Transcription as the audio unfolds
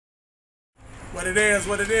What it is,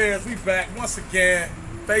 what it is. We back once again.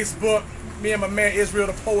 Facebook, me and my man Israel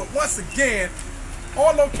the Poet. Once again,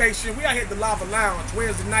 on location. We out here at the Lava Lounge.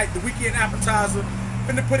 Wednesday night, the weekend appetizer.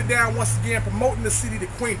 Finna put it down once again, promoting the city, the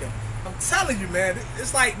Queendom. I'm telling you, man,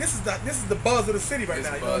 it's like this is the buzz of the city right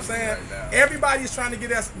now. You know what I'm saying? Right, everybody is trying to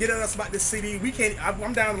get at us about this city. We can't.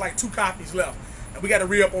 I'm down to like 2 copies left, and we got to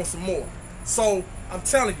re-up on some more. So I'm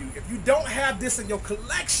telling you, if you don't have this in your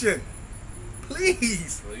collection,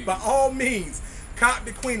 please, by all means, cop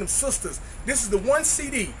the Queendom Sisters. This is the one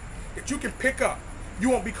CD that you can pick up.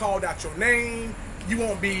 You won't be called out your name. You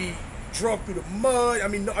won't be drugged through the mud. I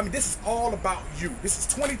mean, this is all about you. This is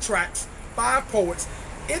 20 tracks, 5 poets,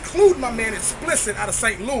 including my man Explicit out of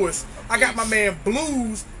St. Louis. I got my man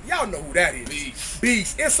Blues. Y'all know who that is.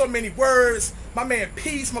 Beast. In so many words. My man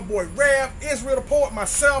Peace, my boy Rev, Israel the Poet,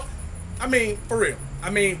 myself. I mean, for real.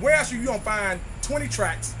 I mean, where else you gonna find 20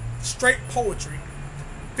 tracks, straight poetry,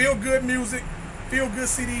 feel good music, feel good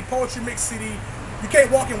CD, poetry mix CD. You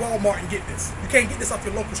can't walk in Walmart and get this. You can't get this off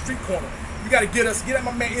your local street corner. You gotta get at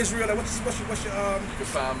my man Israel. What's your You can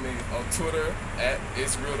find me on Twitter at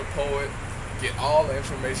Izreal the Poet. Get all the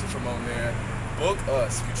information from on there. Book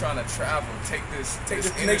us if you're trying to travel. Take this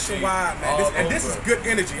nationwide, man. This is good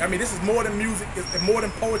energy. I mean, this is more than music. It's more than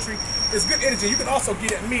poetry. It's good energy. You can also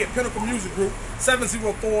get at me at Pinnacle Music Group,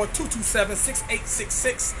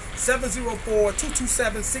 704-227-6866.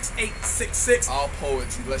 704-227-6866. All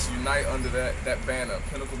poets. Let's unite under that banner,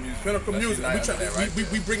 Pinnacle Music. Pinnacle Music.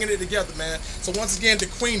 We bringing it together, man. So once again, the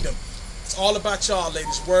Queendom. It's all about y'all,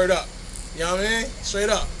 ladies. Word up. You know what I mean? Straight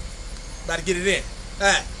up. About to get it in. All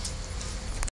right.